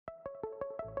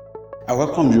I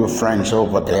welcome you, friends,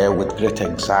 over there with great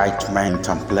excitement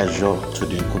and pleasure to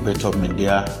the Incubator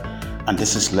Media. And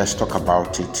this is Let's Talk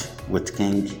About It with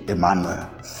King Emmanuel.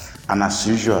 And as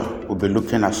usual, we'll be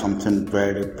looking at something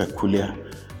very peculiar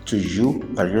to you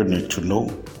that you need to know,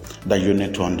 that you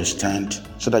need to understand,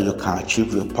 so that you can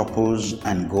achieve your purpose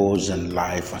and goals in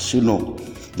life. As you know,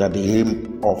 that the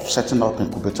aim of setting up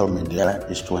Incubator Media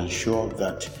is to ensure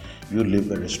that you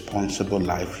live a responsible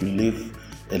life. You live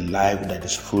a life that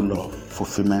is full of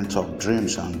fulfillment of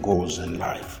dreams and goals in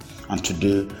life. And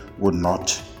today will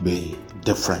not be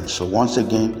different. So once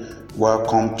again,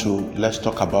 welcome to Let's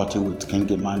Talk About It with King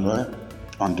Emmanuel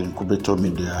on the Incubator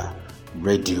Media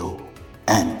Radio.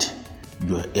 And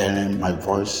you're hearing my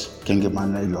voice, King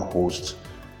Emmanuel, your host.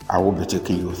 I will be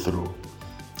taking you through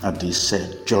this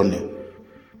journey.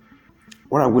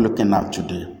 What are we looking at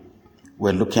today?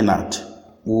 We're looking at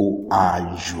who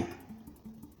are you?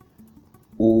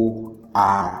 Who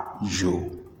are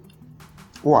you?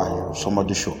 Who are you?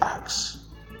 Somebody should ask.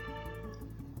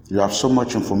 You have so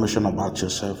much information about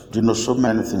yourself. You know so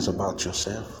many things about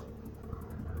yourself.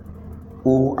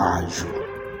 Who are you?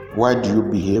 Why do you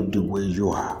behave the way you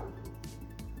are?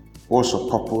 What's the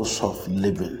purpose of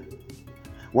living?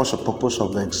 What's the purpose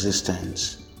of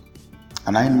existence?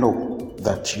 And I know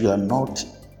that you are not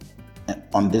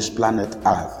on this planet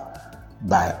Earth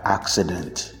by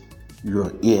accident.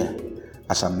 You're here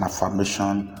as an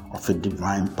affirmation of a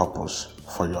divine purpose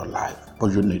for your life.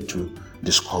 But you need to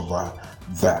discover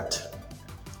that.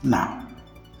 Now,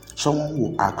 someone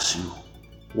will ask you,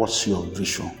 what's your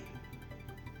vision?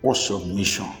 What's your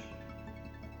mission?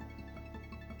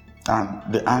 And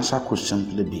the answer could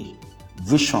simply be,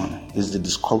 vision is the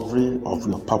discovery of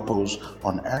your purpose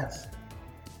on earth.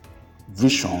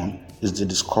 Vision is the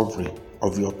discovery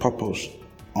of your purpose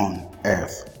on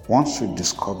earth. Once you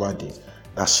discovered it,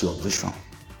 that's your vision.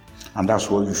 And that's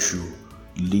what you should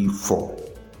live for.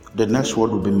 The next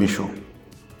word will be mission.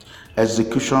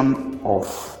 Execution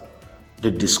of the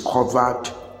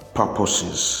discovered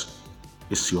purposes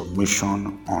is your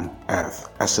mission on earth.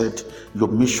 I said your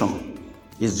mission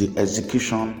is the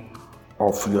execution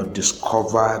of your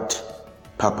discovered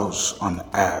purpose on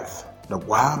earth. Now,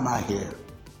 why am I here?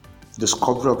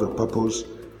 Discovery of the purpose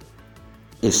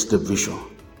is the vision.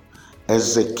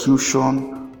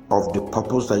 Execution of the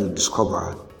purpose that you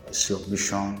discovered is your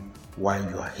mission while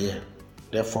you are here.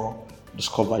 Therefore,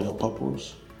 discover your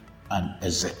purpose and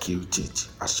execute it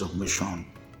as your mission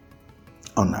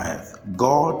on earth.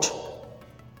 God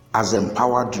has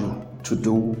empowered you to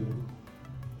do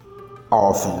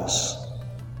all things.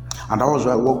 And that was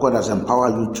why what God has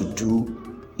empowered you to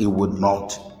do, He would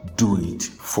not do it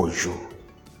for you.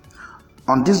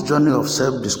 On this journey of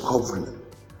self-discovery,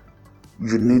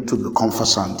 you need to be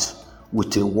conversant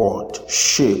with a word,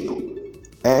 shape.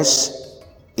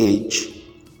 S-H-A-P-E,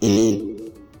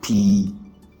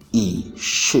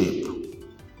 shape.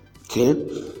 Okay?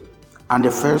 And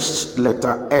the first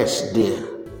letter S there,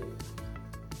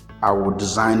 I will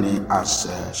design it as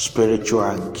a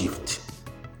spiritual gift.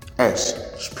 S,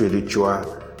 spiritual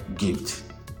gift.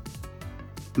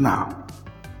 Now,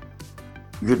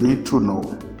 you need to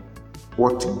know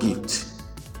what gift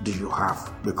do you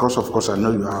have, because of course I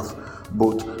know you have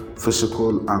both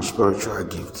physical and spiritual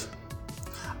gifts.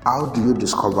 How do you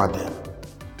discover them?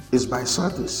 It's by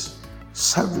service.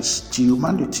 Service to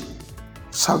humanity.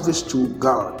 Service to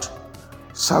God.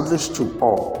 Service to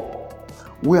all.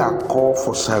 We are called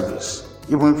for service.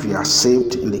 Even if you are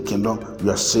saved in the kingdom, you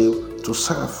are saved to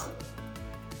serve.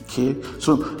 Okay?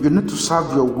 So you need to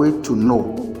serve your way to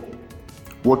know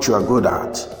what you are good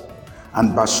at.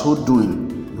 And by so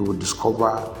doing, you will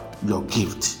discover your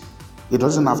gift. It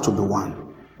doesn't have to be one.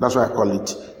 That's why I call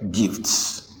it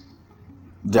gifts.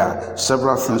 There are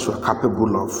several things we're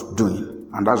capable of doing,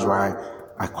 and that's why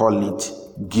I call it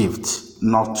gifts,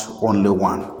 not only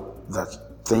one. That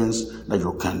things that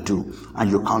you can do,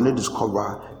 and you can only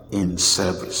discover in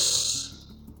service.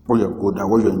 What you're good at,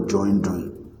 what you're enjoying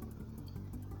doing.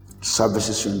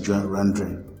 Services you enjoy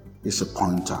rendering is a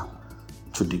pointer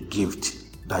to the gift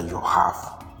that you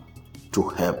have to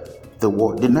help the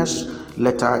world. The next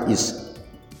letter is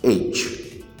H.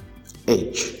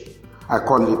 H. I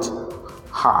call it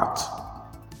heart.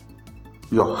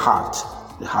 Your heart,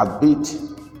 the heartbeat,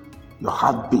 your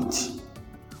heartbeat,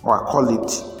 or I call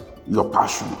it your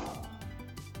passion.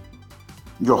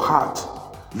 Your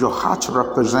heart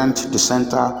represents the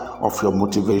center of your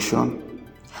motivation,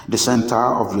 the center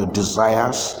of your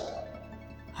desires,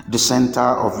 the center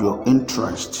of your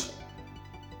interest,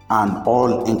 and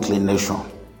all inclination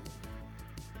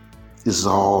is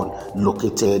all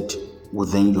located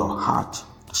within your heart.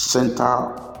 The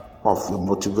center of your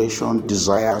motivation,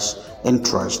 desires,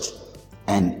 interest,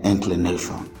 and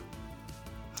inclination.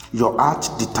 Your heart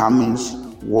determines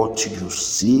what you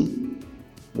see,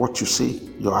 what you say.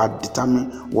 Your heart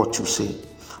determines what you say.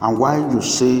 And why you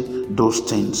say those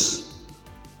things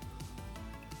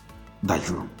that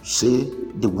you say,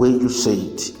 the way you say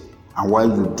it, and why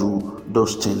you do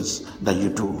those things that you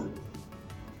do.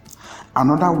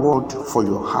 Another word for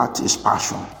your heart is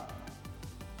passion.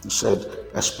 You said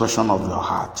expression of your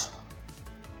heart.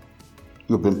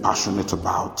 You've been passionate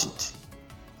about it.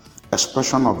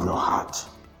 Expression of your heart.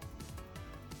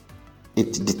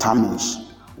 It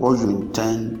determines what you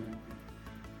intend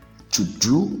to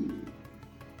do,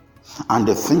 and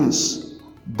the things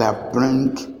that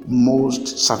bring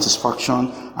most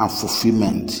satisfaction and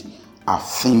fulfillment are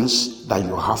things that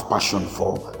you have passion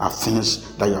for, are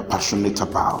things that you're passionate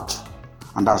about.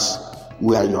 And that's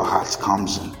where your heart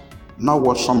comes in. Not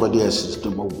what somebody else is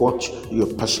doing, but what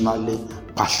you're personally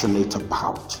passionate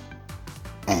about.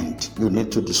 And you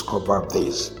need to discover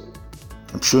this.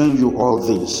 I'm showing you all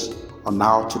this on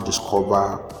how to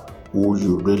discover who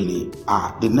you really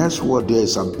are. The next word there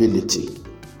is ability.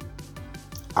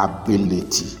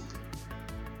 Ability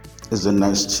is the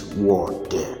next word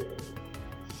there.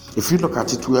 If you look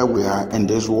at it where we are in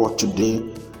this world today,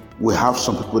 we have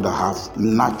some people that have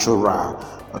natural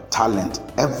talent.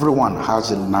 Everyone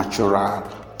has a natural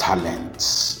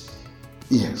talent.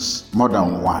 Yes, more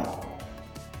than one.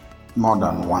 More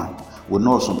than one. We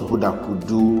know some people that could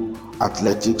do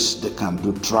athletics, they can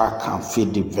do track and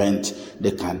field event,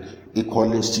 they can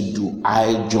equally still do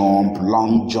high jump,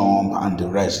 long jump, and the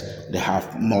rest. They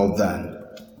have more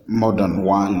than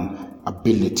one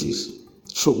abilities.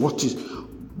 So what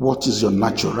is your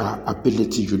natural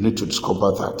ability? You need to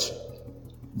discover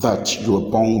that you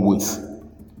are born with.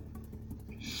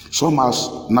 Some has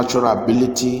natural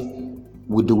ability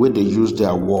with the way they use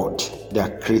their word. They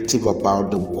are creative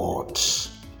about the words.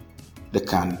 They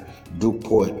can do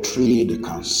poetry, they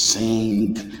can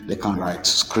sing, they can write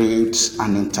scripts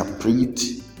and interpret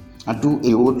and do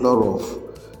a whole lot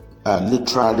of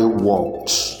literary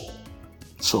works.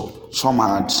 So some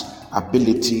has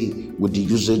ability with the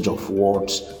usage of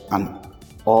words and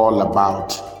all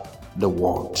about the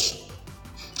words.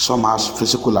 Some has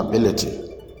physical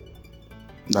ability,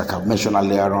 like I've mentioned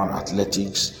earlier on,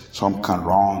 athletics. Some can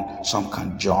run, some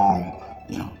can jump,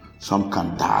 some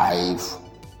can dive.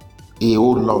 A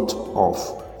whole lot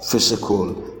of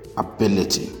physical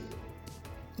ability,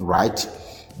 right?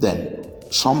 Then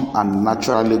some are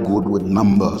naturally good with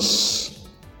numbers.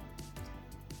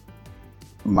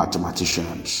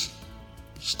 Mathematicians,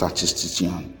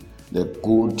 statisticians, they're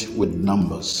good with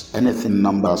numbers. Anything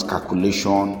numbers,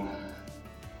 calculation,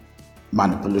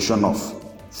 manipulation of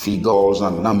figures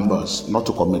and numbers, not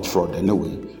to commit fraud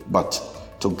anyway, but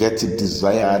to get a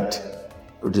desired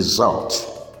result.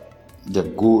 They're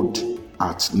good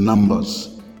at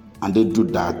numbers, and they do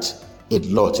that a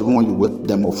lot. Even when you wake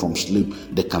them up from sleep,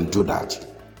 they can do that.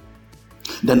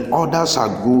 Then others are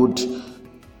good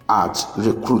at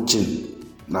recruiting.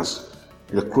 That's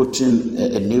recruiting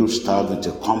a new staff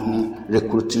into a company,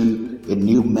 recruiting a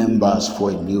new members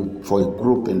for a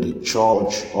group in the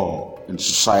church or in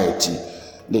society.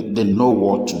 They know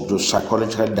what to do.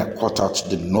 Psychologically, they're cut out.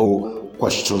 They know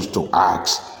questions to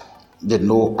ask. They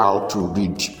know how to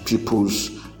read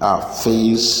people's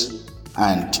face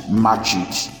and match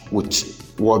it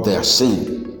with what they are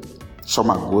saying.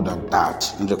 Some are good at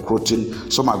that in recruiting.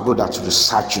 Some are good at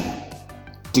researching,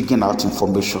 digging out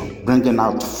information, bringing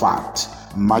out facts,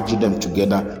 merging them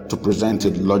together to present a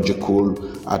logical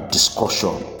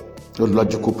discussion, a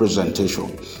logical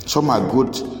presentation. Some are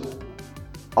good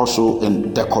also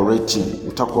in decorating.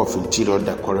 We talk of interior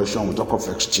decoration, we talk of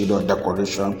exterior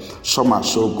decoration. Some are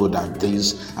so good at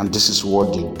this, and this is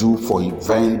what they do for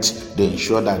events. They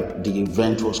ensure that the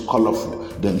event was colorful.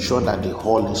 They ensure that the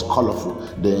hall is colorful.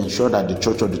 They ensure that the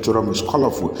church auditorium is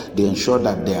colorful. They ensure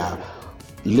that their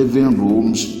living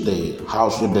rooms, the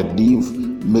house where they live,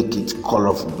 make it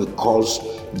colorful because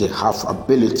they have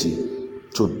ability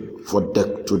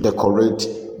to decorate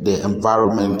the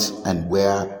environment and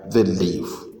where they live.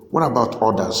 What about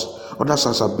others? Others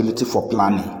has ability for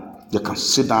planning. They can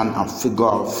sit down and figure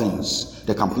out things.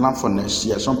 They can plan for next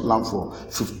year. Some plan for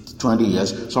 20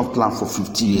 years. Some plan for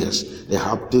 50 years. They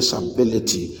have this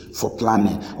ability for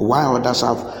planning. While others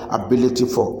have ability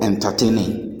for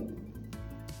entertaining.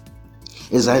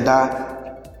 It's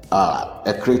either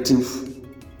a creative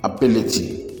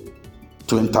ability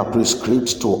to interpret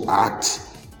scripts, to act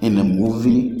in a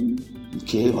movie,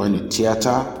 or in a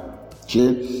theater,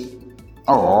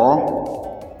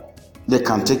 or they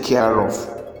can take care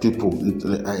of people.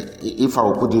 If I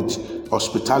will put it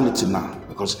hospitality now,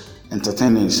 because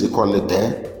entertaining is equally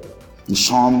there.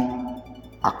 Some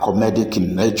are comedic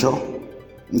in nature.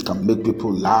 You can make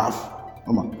people laugh.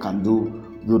 You can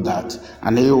do that.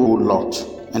 And a whole lot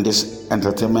in this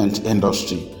entertainment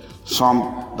industry.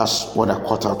 Some, that's what they're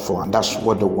cut out for, and that's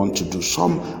what they want to do.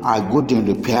 Some are good in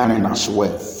repairing as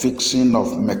well, fixing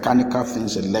of mechanical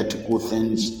things, electrical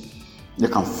things. They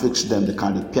can fix them, they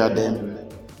can repair them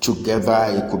together.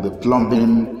 It could be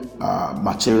plumbing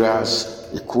materials,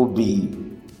 it could be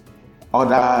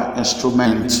other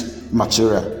instrument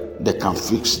material. They can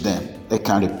fix them, they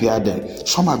can repair them.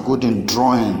 Some are good in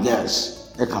drawing, yes.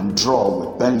 They can draw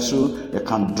with pencil, they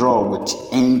can draw with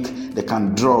ink, they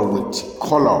can draw with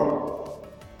color.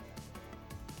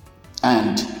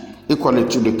 And equally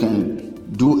too, they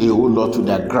can do a whole lot with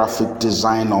their graphic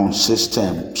design on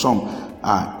system. Some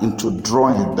are into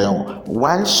drawing them,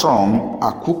 while some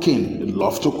are cooking. They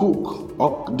love to cook,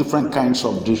 all different kinds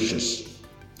of dishes.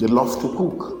 They love to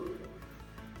cook.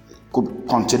 Could be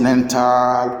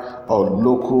continental or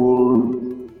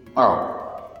local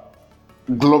or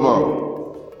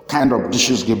global kind of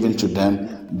dishes given to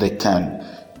them. They can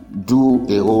do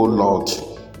a whole lot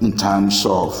in terms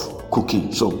of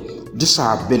cooking. So these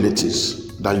are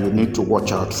abilities that you need to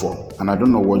watch out for. And I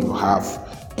don't know what you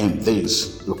have in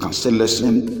this. You can still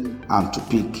listen and to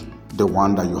pick the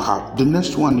one that you have. The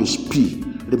next one is P.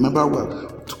 Remember, we're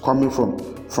coming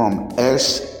from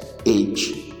S,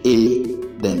 H, A,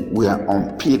 then we are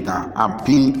on P now. And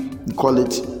P, we call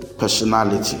it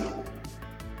personality.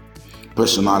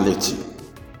 Personality.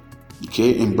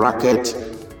 Okay, in bracket,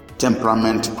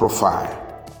 temperament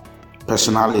profile.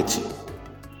 Personality.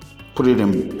 Put it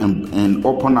in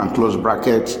open and close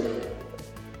bracket,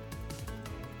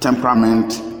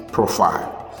 temperament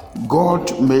profile.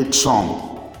 God made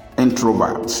some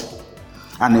introverts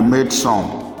and He made some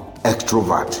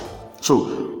extroverts.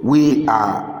 So we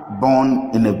are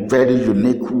born in a very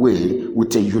unique way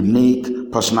with a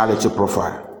unique personality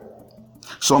profile.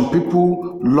 Some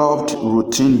people loved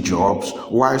routine jobs,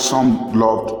 while some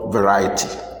loved variety.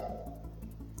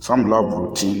 Some love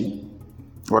routine,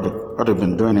 what they've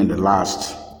been doing in the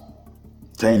last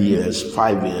 10 years,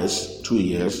 5 years, 2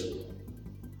 years,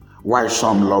 while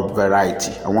some love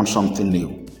variety. I want something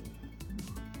new.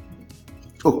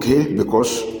 Okay,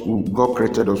 because God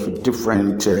created us with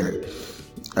different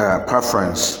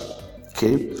preference.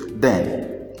 Okay,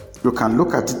 then you can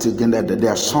look at it again that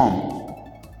there are some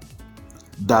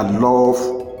that love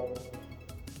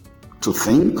to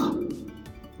think.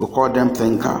 We call them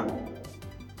thinker.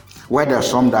 Where there are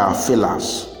some that are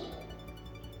feelers,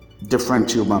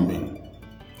 different human beings.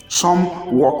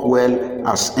 Some work well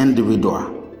as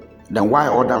individual, then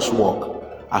while others work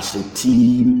as a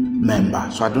team member.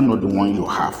 So I don't know the one you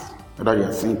have, whether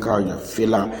you're a thinker, you're a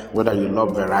feeler, whether you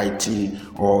love variety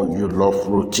or you love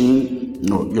routine.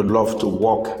 No, you love to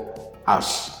work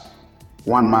as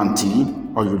one-man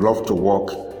team, or you love to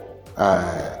work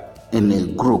in a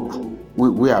group.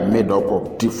 We are made up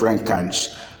of different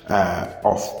kinds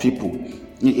of people.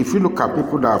 If you look at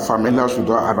people that are familiar with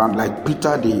around, like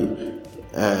Peter, the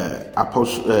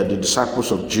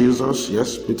disciples of Jesus,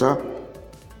 yes, Peter,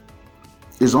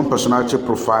 his own personality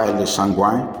profile is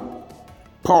sanguine.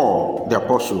 Paul, the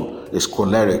apostle, is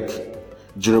choleric.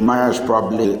 Jeremiah is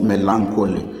probably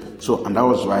melancholy. So, and that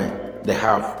was why they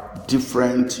have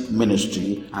different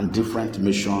ministry and different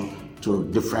mission to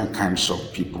different kinds of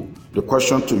people. The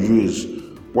question to you is,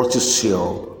 what is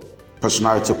your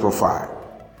personality profile?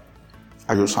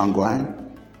 Are you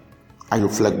sanguine? Are you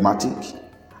phlegmatic?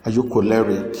 Are you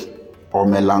choleric or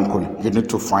melancholy? You need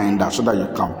to find out so that you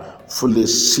can fully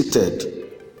seated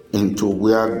into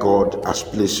where God has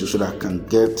placed you so that you can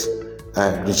get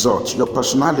results. Your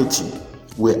personality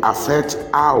will affect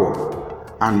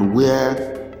how and where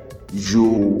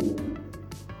you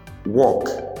work,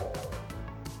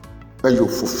 where you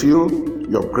fulfill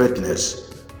your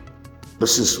greatness.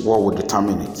 This is what will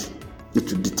determine it. It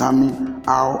will determine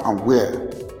how and where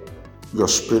your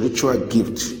spiritual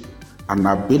gift and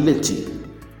ability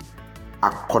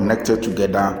are connected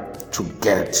together to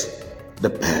get the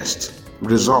best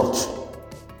result.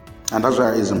 And that's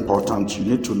why it's important. You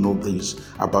need to know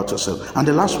this about yourself. And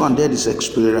the last one there is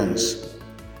experience.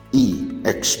 E,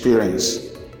 experience.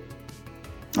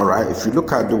 All right, if you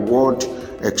look at the word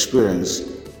experience,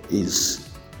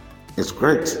 it's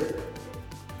great.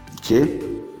 Okay.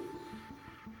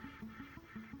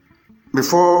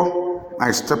 Before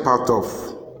I step out of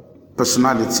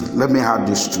personality, let me add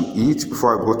this to it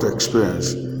before I go to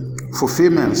experience.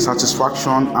 Fulfillment,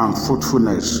 satisfaction, and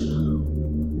fruitfulness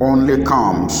only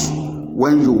comes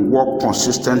when you work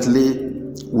consistently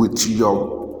with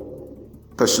your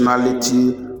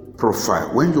personality profile.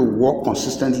 When you walk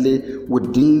consistently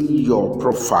within your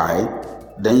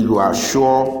profile, then you are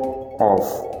sure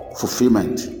of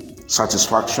fulfillment,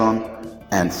 satisfaction,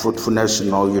 and fruitfulness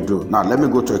in all you do. Now, let me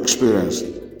go to experience.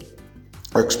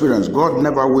 Experience. God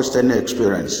never wastes any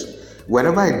experience.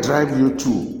 Wherever He drive you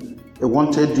to, He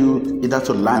wanted you either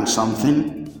to learn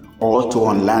something or to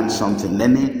unlearn something.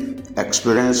 Any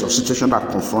experience or situation that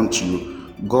confronts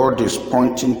you, God is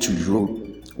pointing to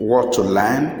you what to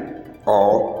learn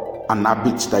or an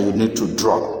habit that you need to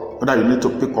drop, whether you need to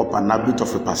pick up an habit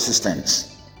of a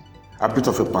persistence,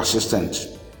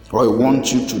 or He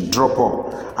wants you to drop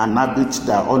up an habit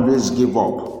that always give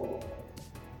up.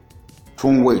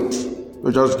 Don't wait.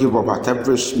 You just give up at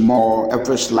every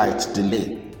slight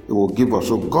delay. It will give up.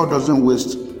 So God doesn't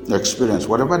waste the experience.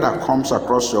 Whatever that comes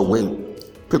across your way,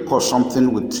 pick up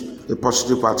something with a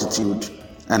positive attitude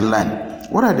and learn.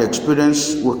 What are the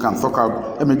experiences we can talk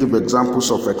about? Let me give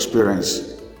examples of experience.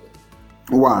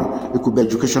 One, it could be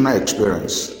educational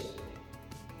experience.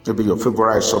 Maybe your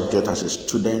favorite subject as a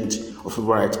student or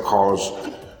favorite course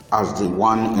as the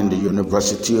one in the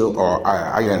university or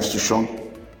higher institution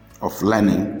of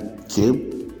learning. Okay.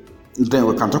 Then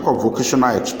we can talk of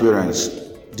vocational experience,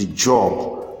 the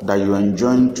job that you're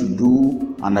enjoying to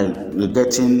do and you're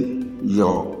getting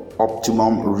your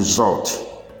optimum result.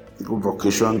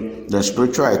 Vocation. Then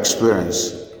spiritual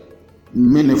experience,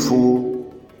 meaningful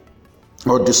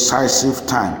or decisive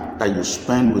time that you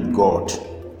spend with God.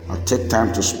 Or take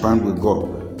time to spend with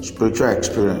God. Spiritual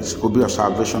experience. It could be a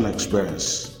salvation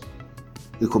experience.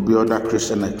 It could be other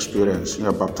Christian experience. You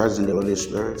are baptized in the Holy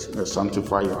Spirit. You are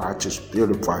sanctified. Your heart is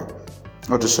purified.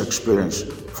 All this experience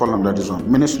fall under this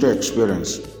one. Ministry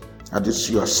experience. At this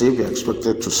you are saved. You are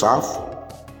expected to serve.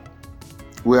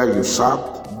 Where you serve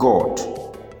God,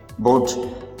 both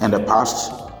in the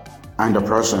past and the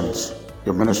present.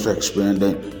 Your ministry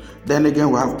experience. Then again,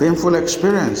 we have painful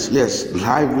experience. Yes,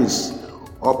 life is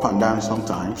up and down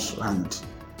sometimes, and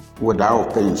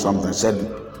without pain sometimes. Said,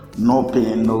 no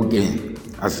pain, no gain.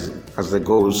 As the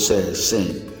goal says,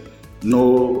 saying,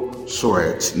 no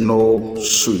sweat, no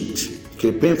sweet.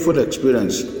 Okay, painful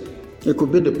experience. It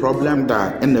could be the problem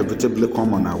that inevitably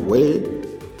come on our way.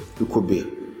 It could be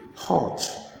hurt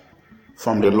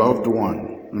from the loved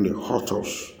one and they hurt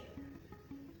us.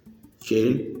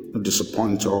 Okay,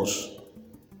 disappoint us.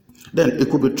 Then it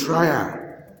could be trial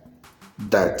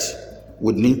that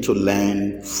we need to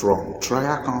learn from.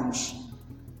 Trial comes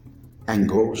and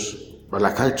goes. But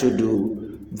like I told you,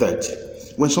 that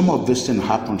when some of these things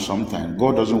happen sometimes,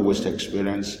 God doesn't waste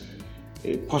experience.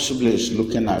 It possibly is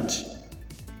looking at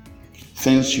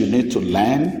things you need to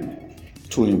learn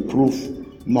to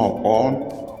improve more on,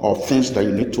 or things that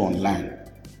you need to unlearn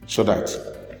so that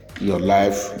your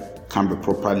life can be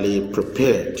properly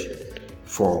prepared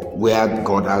for where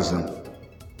God has them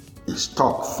in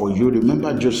stock for you.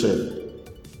 Remember Joseph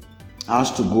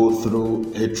has to go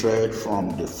through hatred from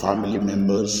the family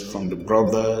members, from the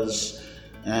brothers,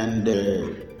 and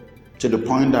to the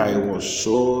point that he was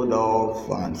sold off,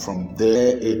 and from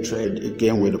there hatred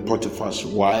again with the Potiphar's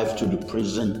wife to the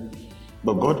prison.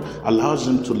 But God allows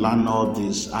him to learn all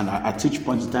this, and at each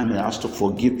point in time he has to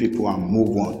forgive people and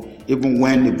move on. Even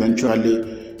when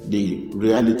eventually the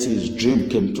reality, his dream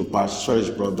came to pass, so his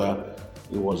brother,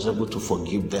 he was able to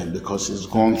forgive them because he's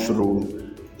gone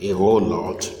through a whole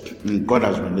lot. And God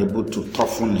has been able to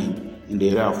toughen him in the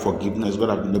area of forgiveness. God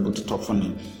has been able to toughen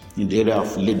him in the area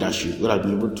of leadership. God has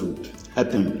been able to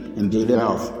help him in the area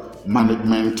of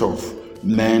management of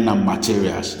men and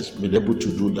materials. He's been able to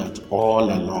do that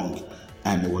all along,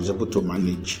 and he was able to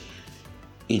manage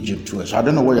Egypt too. So I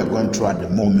don't know what you're going through at the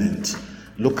moment.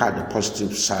 Look at the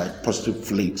positive side, positive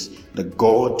flicks. That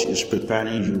God is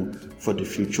preparing you for the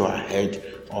future ahead,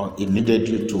 or He needed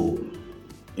you to,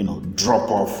 drop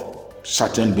off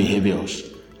certain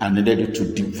behaviors and needed you to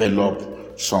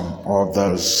develop some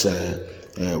others.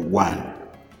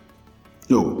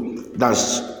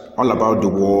 That's all about the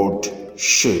word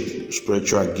shape: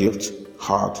 spiritual gift,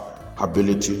 heart,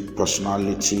 ability,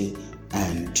 personality,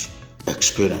 and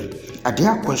experience. Are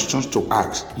there questions to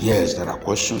ask? Yes, there are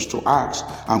questions to ask,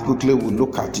 and quickly we'll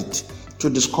look at it. To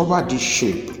discover this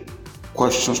shape,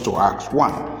 questions to ask.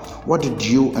 1. What did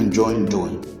you enjoy in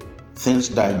doing? Things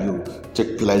that you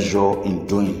take pleasure in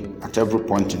doing. At every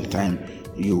point in time,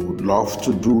 you love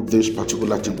to do this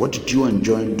particular thing. What did you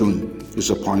enjoy in doing? Is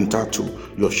a pointer to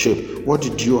your shape. What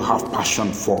did you have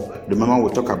passion for? Remember,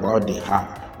 we talk about the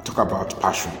heart, we talk about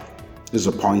passion. Is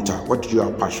a pointer. What did you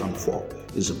have passion for?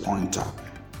 Is a pointer.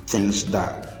 Things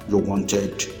that you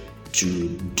wanted to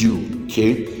do.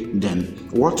 Okay? Then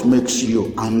what makes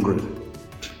you angry?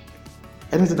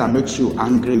 Anything that makes you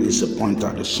angry is a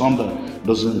pointer. The son that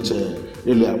doesn't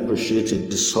really appreciate a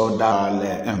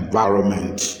disordered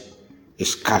environment, a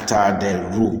scattered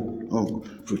room.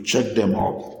 If you check them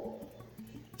up,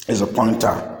 it's a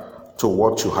pointer to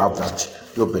what you have, that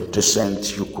you'll be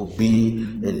decent. You could be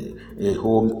a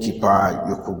homekeeper.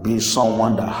 You could be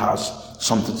someone that has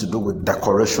something to do with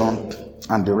decoration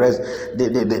and the rest.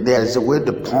 There is a way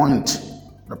the pointers.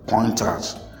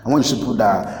 And when you see people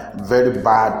that are very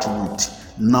bad with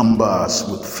numbers,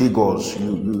 with figures,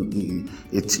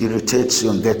 it irritates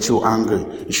you and gets you angry.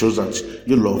 It shows that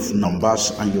you love numbers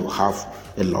and you have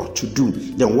a lot to do.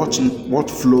 Then what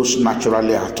flows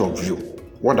naturally out of you?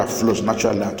 What that flows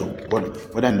naturally out of,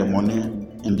 whether in the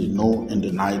morning, in the noon, in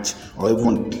the night, or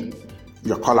even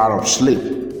your color of sleep,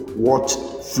 what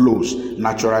flows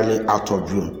naturally out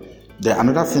of you? Then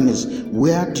another thing is,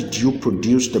 where did you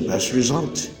produce the best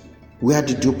result? Where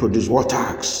did you produce what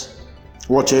tasks?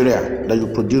 What area that you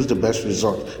produce the best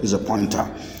result is a pointer.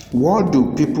 What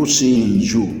do people see in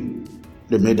you?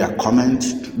 They made their comment,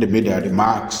 they made their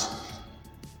remarks.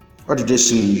 What did they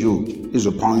see in you is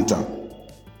a pointer.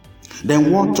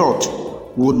 Then what thought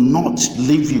would not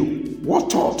leave you?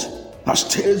 What thought that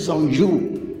stays on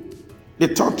you? The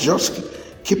thought just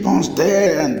keep on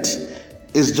there and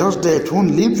it's just there. It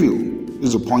won't leave you.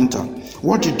 Is a pointer.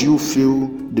 What did you feel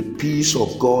the peace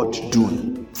of God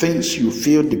doing? Things you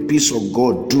feel the peace of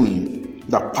God doing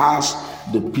that pass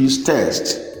the peace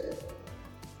test.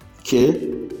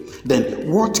 Okay? Then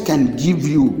what can give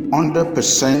you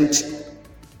 100%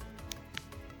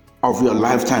 of your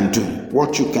lifetime doing?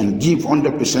 What you can give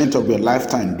 100% of your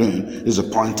lifetime doing is a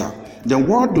pointer. Then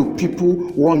what do people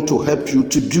want to help you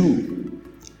to do?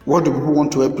 What do people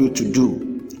want to help you to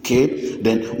do? Okay?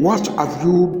 Then what have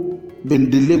you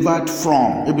been delivered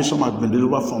from? Maybe some have been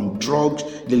delivered from drugs,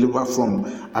 delivered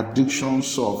from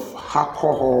addictions of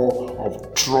alcohol,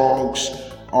 of drugs,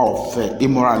 of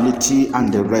immorality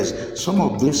and the rest. Some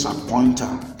of these are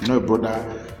pointer. You know, a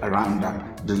brother around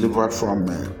that delivered from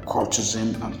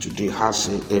cultism and today has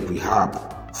a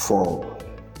rehab for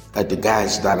the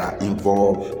guys that are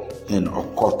involved in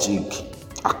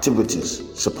occultic activities.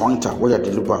 It's a pointer where you're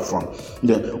delivered from.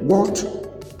 Then what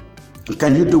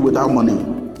can you do without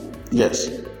money? Yes.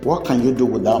 What can you do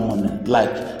without money?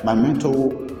 Like my mentor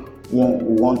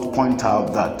won't point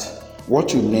out that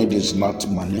what you need is not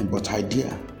money but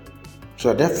idea.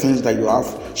 So there are things that you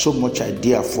have so much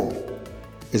idea for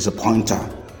is a pointer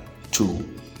to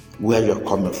where you're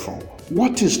coming from.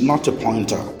 What is not a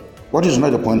pointer? What is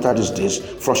not a pointer is this: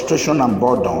 frustration and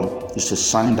boredom is a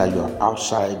sign that you're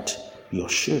outside your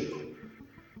shape.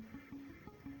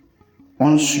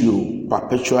 Once you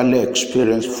perpetually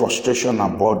experience frustration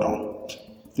and boredom,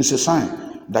 it's a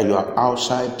sign that you are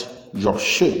outside your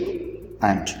shape,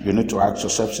 and you need to ask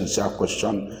yourself sincere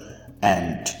question,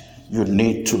 and you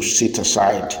need to sit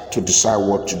aside to decide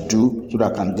what to do so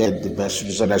that I can get the best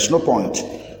result. There's no point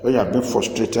when you have been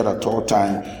frustrated at all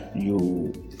time,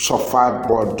 you suffer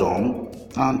boredom,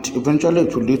 and eventually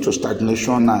it will lead to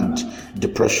stagnation and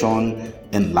depression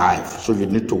in life. So you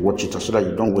need to watch it so that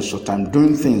you don't waste your time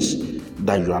doing things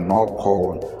that you are not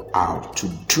called out to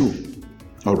do.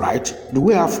 All right. Do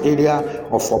we have area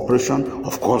of operation?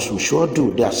 Of course, we sure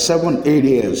do. There are 7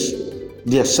 areas.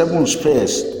 There are 7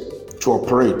 spheres to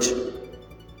operate.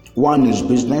 One is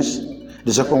business.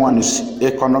 The second one is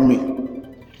economy.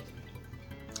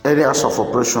 Areas of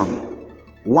operation.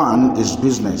 One is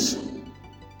business.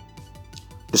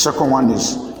 The second one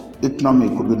is economy.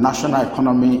 It could be national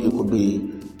economy. It could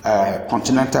be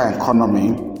continental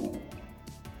economy.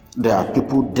 There are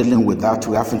people dealing with that.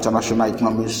 We have international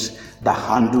economies that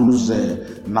handles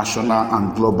the national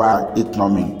and global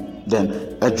economy.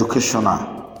 Then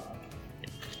educational.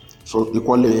 So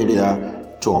equal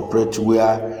area to operate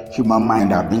where human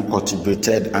mind are being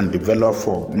cultivated and developed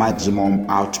for maximum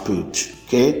output.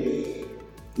 Okay.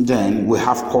 Then we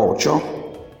have culture.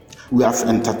 We have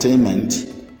entertainment.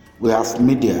 We have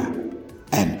media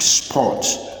and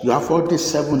sports. You have all these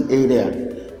 7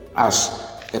 areas as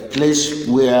a place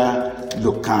where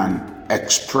you can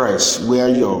express, where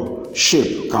your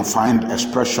shape can find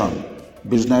expression.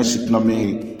 Business,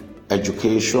 economy,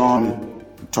 education,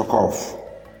 talk of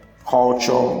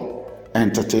culture,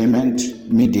 entertainment,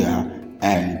 media,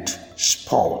 and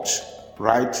sports,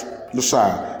 right? Those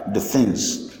are the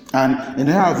things. And in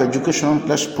the area of education,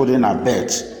 let's put in our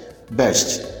best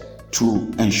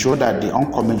to ensure that the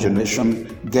oncoming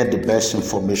generation get the best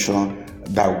information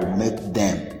that will make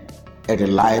them a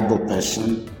reliable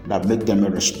person, that make them a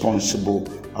responsible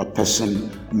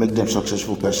person, make them a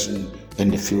successful person in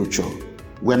the future.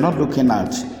 We're not looking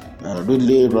at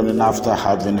really running after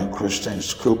having a Christian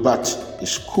school, but a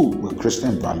school with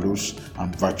Christian values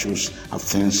and virtues are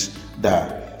things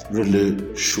that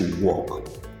really should work.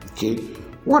 Okay.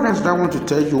 What else do I want to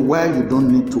tell you? Why you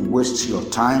don't need to waste your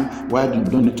time, why you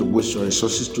don't need to waste your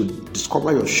resources to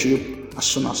discover your shape as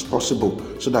soon as possible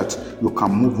so that you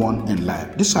can move on in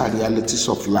life. These are realities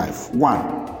of life.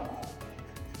 1,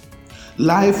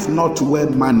 life not well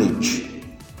managed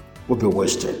will be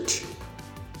wasted.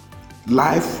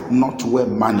 Life not well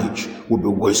managed will be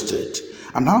wasted.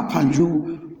 And how can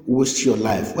you waste your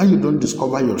life when you don't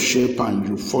discover your shape and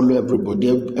you follow everybody?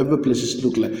 Every place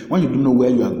look like, when you don't know where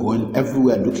you are going,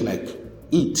 everywhere look like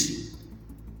it.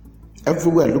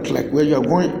 Everywhere look like where you are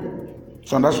going.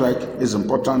 So that's why it's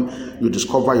important you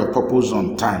discover your purpose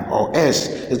on time, or else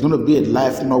it's going to be a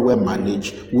life not well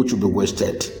managed which will be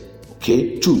wasted.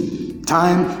 Okay. 2,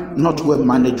 time not well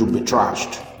managed will be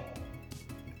trashed.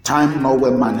 Time not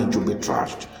well managed will be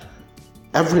trashed.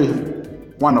 Every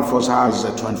one of us has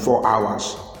 24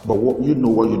 hours, but you know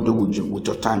what you do with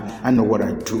your time. I know what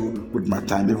I do with my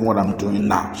time, even what I'm doing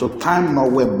now. So time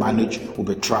not well managed will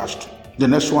be trashed. The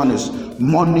next one is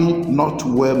money not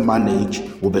well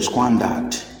managed will be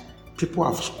squandered. People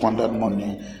have squandered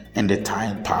money in the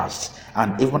time past,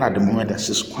 and even at the moment they're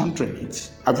still squandering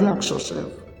it. Have you asked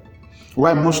yourself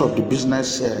why most of the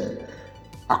business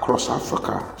across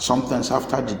Africa, sometimes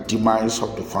after the demise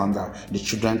of the founder, the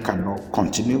children cannot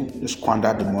continue? They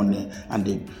squander the money and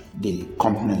the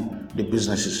company, the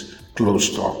business is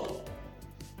closed up.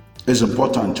 It's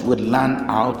important we learn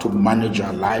how to manage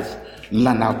our life,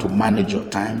 learn how to manage your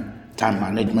time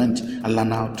management, and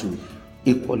learn how to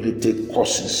equally take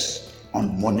courses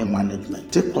on money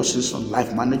management. Take courses on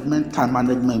life management, time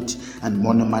management, and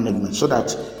money management so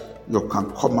that you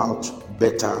can come out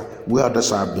better. Where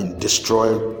others have been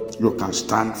destroyed, you can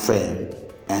stand firm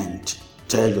and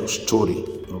tell your story,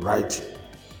 right?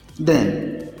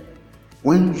 Then,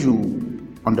 when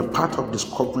you, on the path of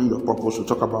discovering your purpose, we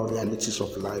talk about realities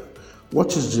of life.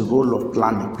 What is the role of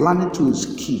planning? Planning too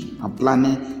is key, and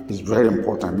planning is very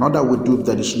important. Not that we do, if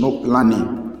there is no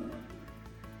planning,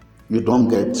 you don't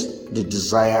get the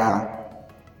desired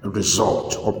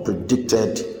result or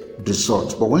predicted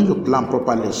result. But when you plan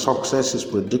properly, success is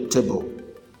predictable.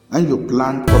 When you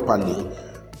plan properly,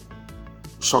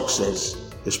 success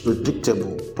is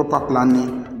predictable. Proper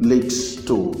planning leads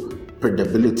to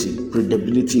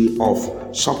predictability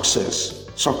of success.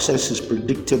 Success is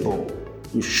predictable.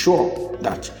 You're sure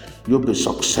that you'll be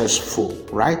successful,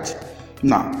 right?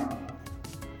 Now,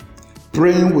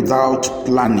 praying without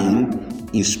planning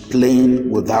is playing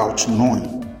without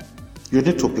knowing. You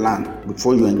need to plan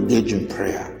before you engage in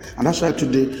prayer. And that's why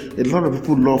today, a lot of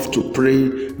people love to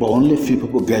pray, but only few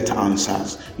people get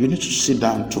answers. You need to sit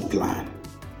down to plan.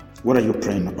 What are you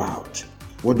praying about?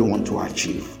 What do you want to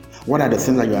achieve? What are the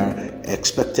things that you are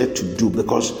expected to do?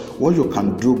 Because what you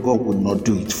can do, God will not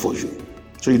do it for you.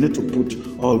 So you need to put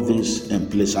all this in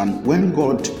place. And when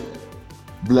God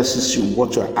blesses you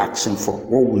what you're asking for,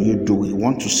 what will you do? You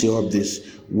want to see all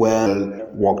this well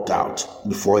worked out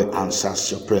before He answers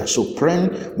your prayer. So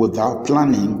praying without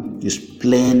planning is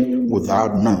playing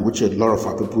without knowing, which a lot of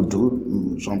our people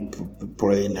do. Some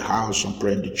pray in the house, some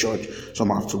pray in the church,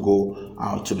 some have to go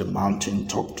out to the mountain,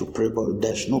 talk to pray, but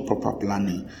there's no proper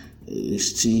planning.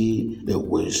 It's still a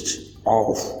waste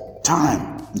of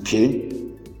time. Okay?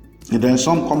 And then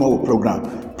some come up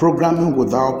with programming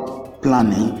without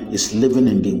planning is living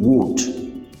in the wood.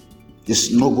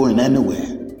 It's not going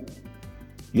anywhere.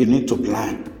 You need to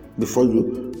plan before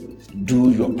you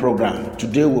do your program.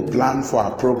 Today we plan for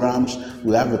our programs.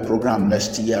 We have a program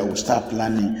next year. We'll start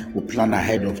planning. We'll plan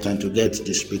ahead of time to get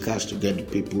the speakers, to get the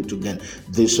people, to get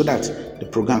this, so that the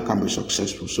program can be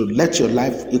successful. So let your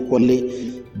life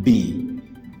equally be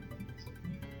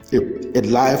a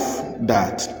life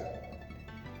that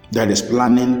there is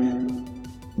planning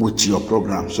with your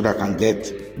program so that I can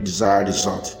get desired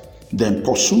results. Then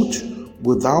pursuit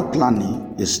without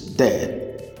planning is dead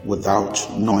without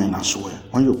knowing as well.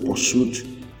 When you pursuit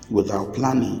without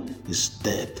planning is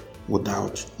dead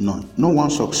without knowing. No one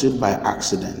succeeds by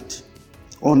accident.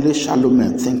 Only shallow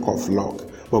men think of luck,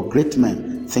 but great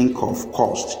men think of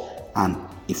cost and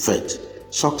effect.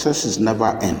 Success is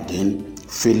never ending.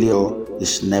 Failure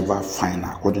is never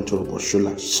final. According to Robert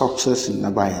Schuller, success is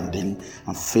never ending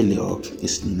and failure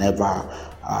is never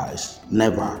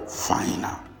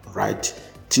final. Right?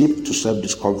 Tip to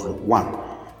self-discovery. 1,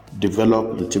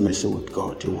 develop intimacy with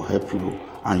God. It will help you,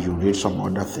 and you read some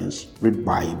other things. Read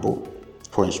Bible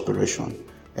for inspiration.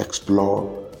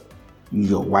 Explore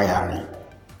your wiring,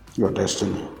 your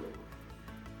destiny.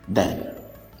 Then,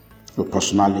 your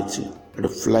personality.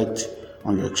 Reflect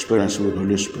on your experience with the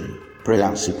Holy Spirit. Pray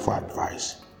and seek for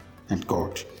advice, and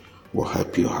God will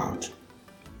help you out.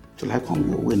 Till I come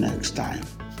your way next time,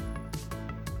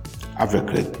 have a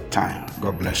great time.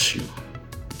 God bless you.